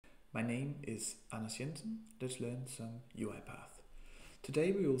My name is Jensen. Let's learn some UiPath.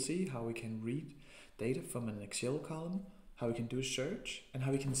 Today we will see how we can read data from an Excel column, how we can do a search, and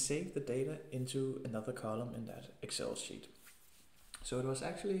how we can save the data into another column in that Excel sheet. So it was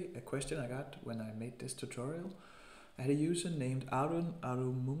actually a question I got when I made this tutorial. I had a user named Arun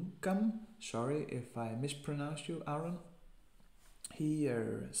Arumungam. Sorry if I mispronounced you, Arun. He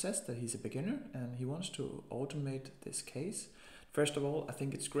says that he's a beginner and he wants to automate this case. First of all, I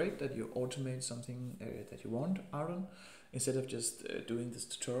think it's great that you automate something that you want, Aaron, instead of just doing these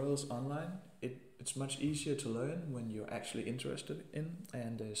tutorials online. It's much easier to learn when you're actually interested in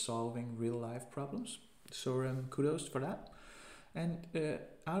and solving real life problems. So kudos for that. And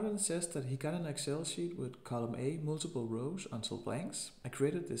Aaron says that he got an Excel sheet with column A, multiple rows until blanks. I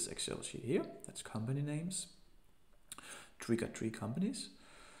created this Excel sheet here. That's company names. We got 3 companies.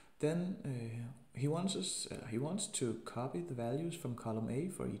 Then he wants to copy the values from column A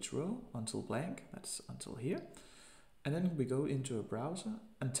for each row until blank. That's until here. And then we go into a browser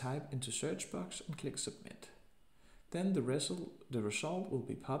and type into search box and click submit. Then the result will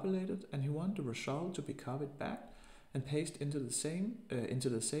be populated, and he wants the result to be copied back and pasted into the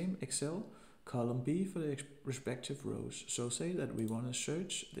same Excel column B for the respective rows. So say that we want to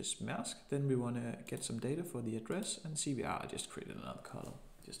search this mask, then we want to get some data for the address and CVR. I just created another column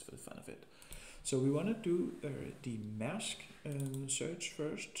just for the fun of it. So we want to do the mask search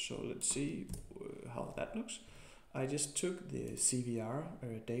first. So let's see how that looks. I just took the CVR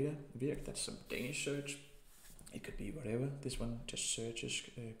data. That's some Danish search. It could be whatever. This one just searches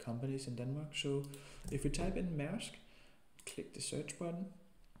companies in Denmark. So if we type in mask, click the search button,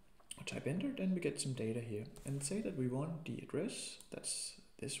 or type enter, then we get some data here. And say that we want the address, that's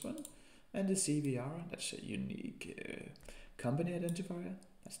this one, and the CVR, that's a unique company identifier,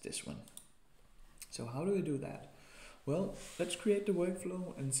 that's this one. So how do we do that? Well, let's create the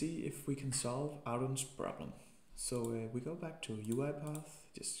workflow and see if we can solve Aaron's problem. So we go back to UiPath,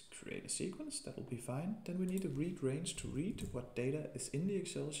 just create a sequence, that will be fine. Then we need a read range to read what data is in the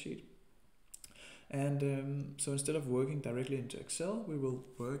Excel sheet. And so instead of working directly into Excel, we will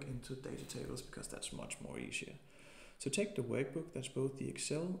work into data tables because that's much more easier. So take the workbook, that's both the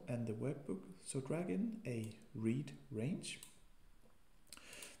Excel and the workbook. So drag in a read range.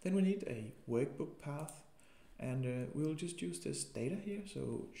 Then we need a workbook path, and we will just use this data here.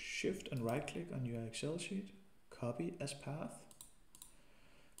 So shift and right click on your Excel sheet, copy as path.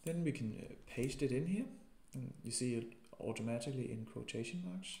 Then we can paste it in here, and you see it automatically in quotation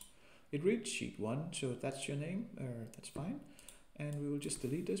marks. It reads sheet 1, so that's your name, that's fine. And we will just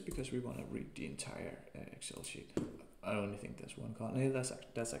delete this because we want to read the entire Excel sheet. I only think there's 1 column. No,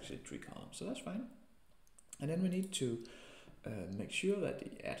 that's actually 3 columns, so that's fine. And then we need to make sure that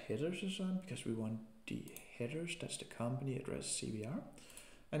the add headers is on because we want the headers, that's the company, address, CVR.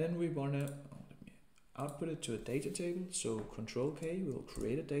 And then we want to output it to a data table. So Control K will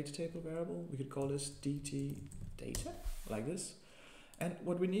create a data table variable. We could call this DT data, like this. And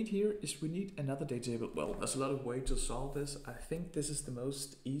what we need here is we need another data table. Well, there's a lot of ways to solve this. I think this is the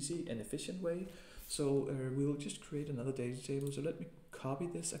most easy and efficient way. So we will just create another data table. So let me copy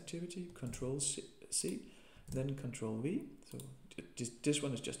this activity, Control C, then Control V. So this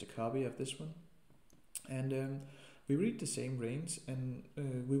one is just a copy of this one. And we read the same range, and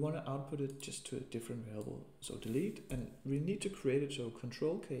we want to output it just to a different variable. So delete, and we need to create it. So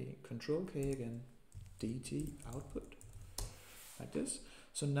Control K again, DT output. Like this.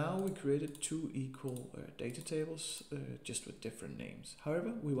 So now we created 2 equal data tables just with different names.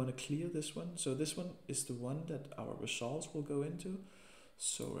 However, we want to clear this one. So this one is the one that our results will go into.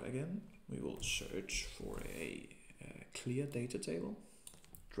 So again, we will search for a clear data table,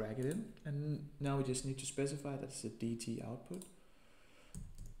 drag it in, and now we just need to specify that it's a DT output.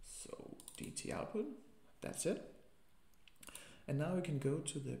 So DT output, that's it. And now we can go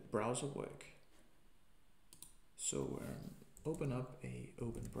to the browser work. So open up a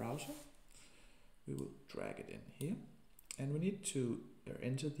open browser. We will drag it in here, and we need to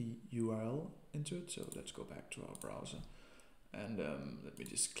enter the URL into it. So let's go back to our browser, and let me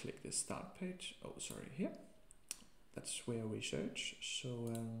just click this start page. Oh, sorry, here. That's where we search. So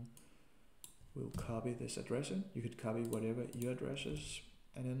we'll copy this address in. You could copy whatever your address is,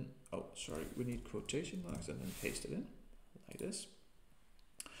 and then, oh, sorry, we need quotation marks, and then paste it in like this.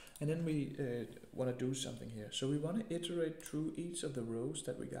 And then we want to do something here. So we want to iterate through each of the rows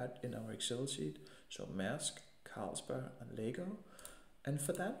that we got in our Excel sheet. So Maersk, Carlsberg, and Lego. And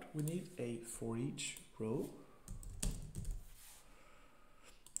for that, we need a for each row.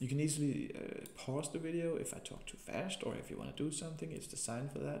 You can easily pause the video if I talk too fast, or if you want to do something, it's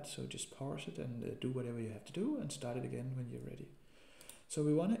designed for that. So just pause it and do whatever you have to do and start it again when you're ready. So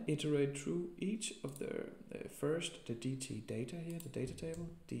we want to iterate through each of the first the DT data here, the data table,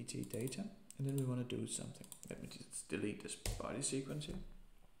 DT data, and then we want to do something. Let me just delete this body sequence here.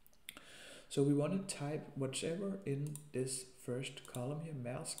 So we want to type whatever in this first column here,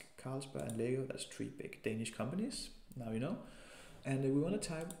 Maersk, Carlsberg and Lego, that's 3 big Danish companies, now you know. And we want to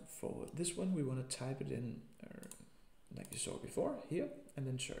type for this one, we want to type it in like you saw before here, and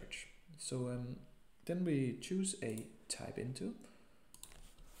then search. So then we choose a type into,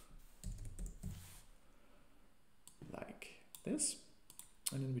 like this,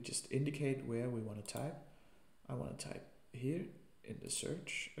 and then we just indicate where we want to type. I want to type here in the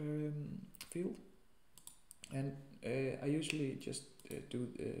search field, and I usually just do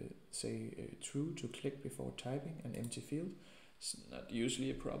say true to click before typing, an empty field. It's not usually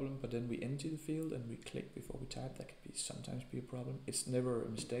a problem, but then we empty the field and we click before we type. That could be sometimes be a problem. It's never a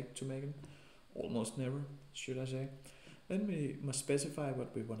mistake to make them, almost never, should I say. Then we must specify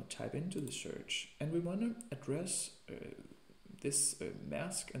what we want to type into the search, and we want to address this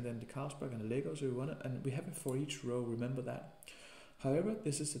Maersk and then the Carlsberg and the Lego. So we want to, and we have it for each row. Remember that. However,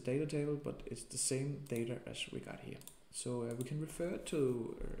 this is a data table, but it's the same data as we got here. So we can refer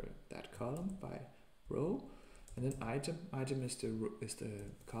to that column by row, and then item. Item is the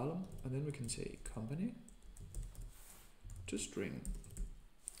column, and then we can say company to string.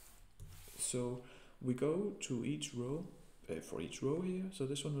 So we go to each row for each row here. So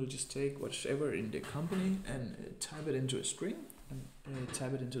this one will just take whatever in the company and type it into a string and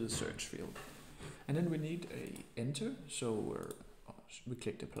type it into the search field. And then we need a enter. So we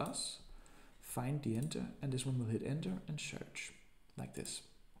click the plus, find the enter, and this one will hit enter and search like this.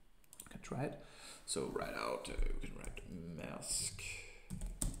 You can try it. So write out, we can write Maersk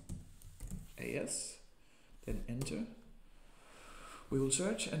AS, then enter. We will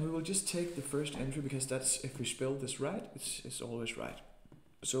search, and we will just take the first entry because that's, if we spell this right, it's always right.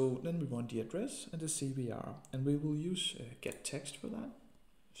 So then we want the address and the CVR, and we will use get text for that.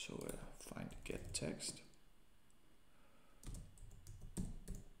 So find get text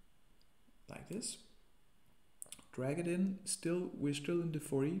like this. Drag it in. We're still in the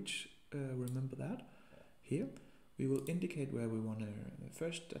for each. Remember that. Here we will indicate where we want to.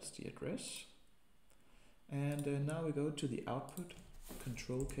 First, that's the address, and now we go to the output.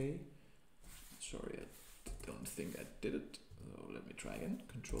 Control K. Sorry, I don't think I did it. So let me try again.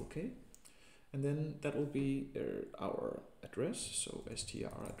 Control K, and then that will be our address. So str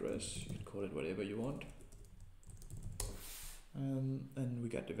address. You can call it whatever you want. And we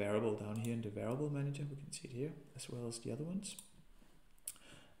got the variable down here in the variable manager. We can see it here as well as the other ones.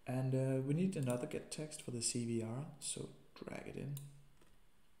 And we need another get text for the CVR. So drag it in.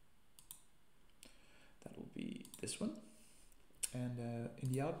 That will be this one. And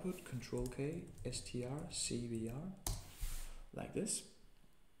in the output, Control K, str, CVR, like this.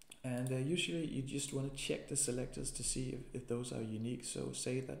 And usually you just want to check the selectors to see if those are unique. So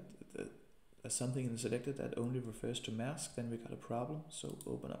say that there's something in the selector that only refers to Maersk, then we got a problem. So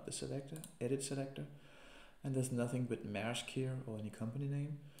open up the selector, edit selector, and there's nothing with Maersk here or any company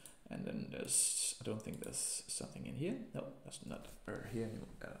name. And then there's, I don't think there's something in here. No, that's not here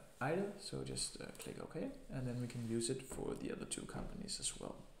either. So just click OK, and then we can use it for the other two companies as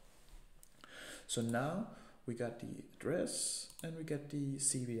well. So now we got the address and we get the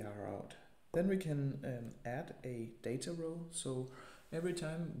CVR out. Then we can add a data row. So every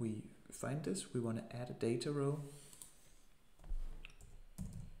time we find this, we want to add a data row.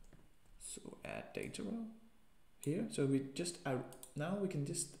 So add data row here. So we just now we can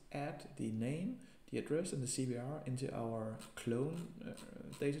just add the name, the address, and the CVR into our clone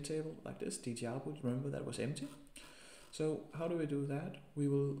data table like this. DT output. Remember that was empty. So how do we do that? We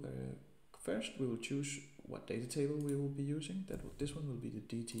will first we will choose what data table we will be using. This one will be the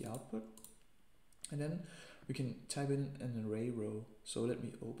DT output, and then we can type in an array row. So let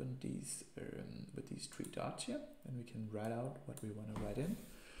me open these with these 3 dots here, and we can write out what we want to write in.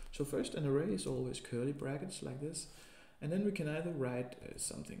 So first, an array is always curly brackets like this, and then we can either write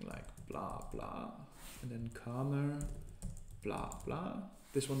something like blah blah, and then comma blah blah.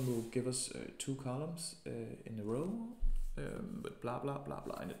 This one will give us 2 columns in a row with blah blah blah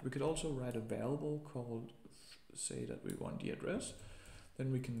blah in it. We could also write a variable called, say that we want the address,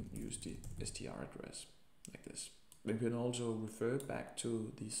 then we can use the str address like this. We can also refer back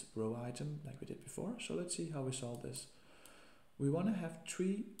to this row item like we did before. So let's see how we solve this. We want to have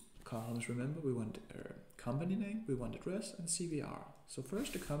 3 columns. Remember, we want company name, we want address, and CVR. So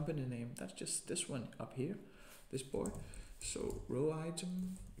first the company name, that's just this one up here, this boy. So row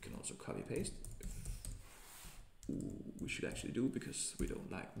item, you can also copy paste. We should actually do because we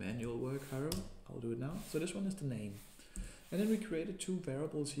don't like manual work, however. I'll do it now. So this one is the name. And then we created two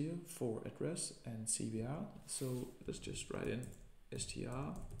variables here for address and CVR. So let's just write in str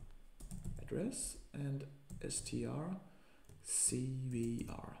address and str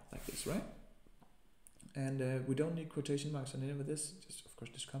CVR, like this, right? And we don't need quotation marks on any of this, just of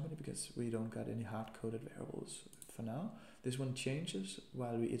course this company, because we don't got any hard-coded variables for now. This one changes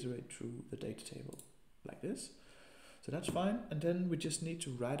while we iterate through the data table, like this. So that's fine. And then we just need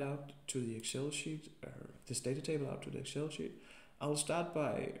to write out to the Excel sheet, this data table out to the Excel sheet. I'll start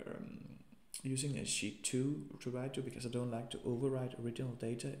by using a sheet 2 to write to, because I don't like to overwrite original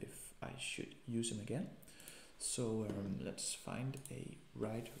data if I should use them again. So let's find a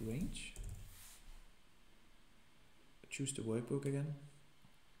write range. Choose the workbook again.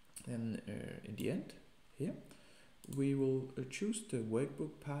 And in the end, here, we will choose the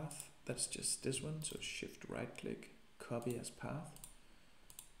workbook path. That's just this one. So shift right click, copy as path,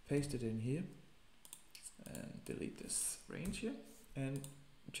 paste it in here, and delete this range here. And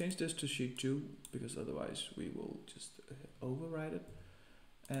change this to sheet 2, because otherwise we will just overwrite it.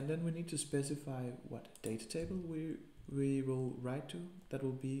 And then we need to specify what data table we will write to. That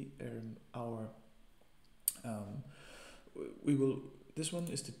will be our this one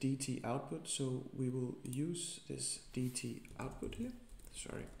is the DT output, so we will use this DT output here,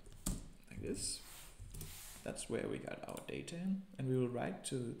 sorry, like this. That's where we got our data in, and we will write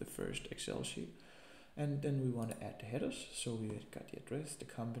to the first Excel sheet. And then we want to add the headers, so we got the address, the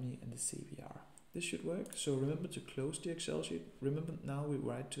company, and the CVR. This should work. So remember to close the Excel sheet. Remember, now we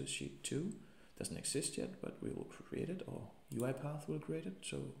write to sheet 2. Doesn't exist yet, but we will create it, or UiPath will create it.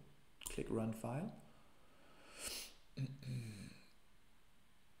 So click run file.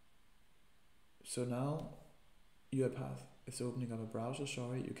 So now UiPath is opening up a browser.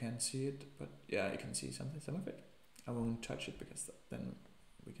 Sorry, you can't see it, but yeah, you can see some of it. I won't touch it because then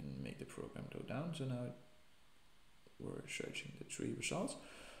we can make the program go down. So now we're searching the 3 results,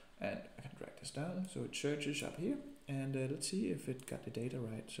 and I can drag this down. So it searches up here, and let's see if it got the data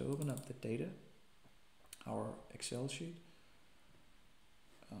right. So open up the data, our Excel sheet.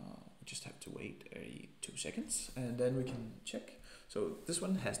 We just have to wait 2 seconds, and then we can check. So this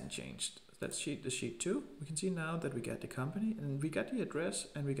one hasn't changed. Let's sheet the sheet 2. We can see now that we got the company, and we got the address,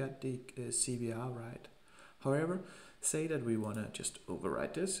 and we got the CVR right. However, say that we want to just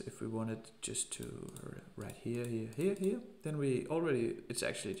overwrite this. If we wanted just to write here, then it's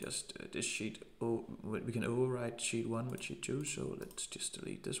actually just this sheet. We can overwrite sheet 1 with sheet 2. So let's just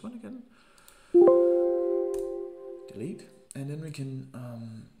delete this one again. Delete. And then we can,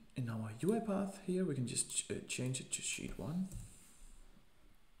 in our UiPath here, we can just change it to sheet 1.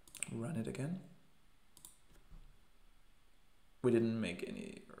 Run it again. We didn't make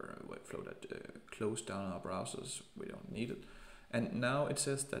any workflow that closed down our browsers. We don't need it. And now it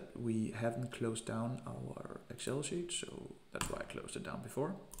says that we haven't closed down our Excel sheet, so that's why I closed it down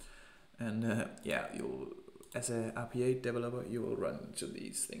before. And yeah, as a RPA developer, you will run into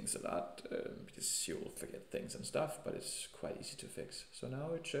these things a lot because you will forget things and stuff, but it's quite easy to fix. So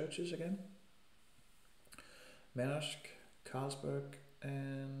now it searches again. Maersk, Carlsberg,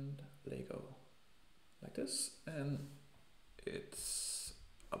 and Lego, like this, and it's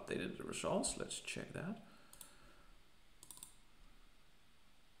updated the results. Let's check that.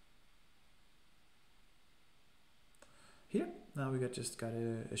 Here, now we just got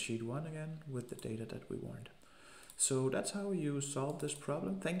a sheet 1 again with the data that we want. So that's how you solve this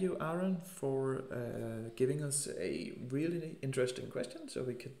problem. Thank you, Aaron, for giving us a really interesting question, so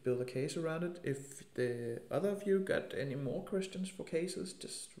we could build a case around it. If the other of you got any more questions for cases,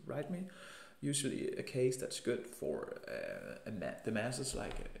 just write me. Usually a case that's good for the masses,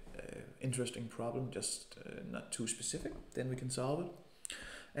 like an interesting problem, just not too specific, then we can solve it.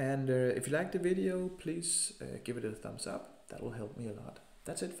 And if you liked the video, please give it a thumbs up. That will help me a lot.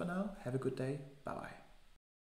 That's it for now. Have a good day. Bye-bye.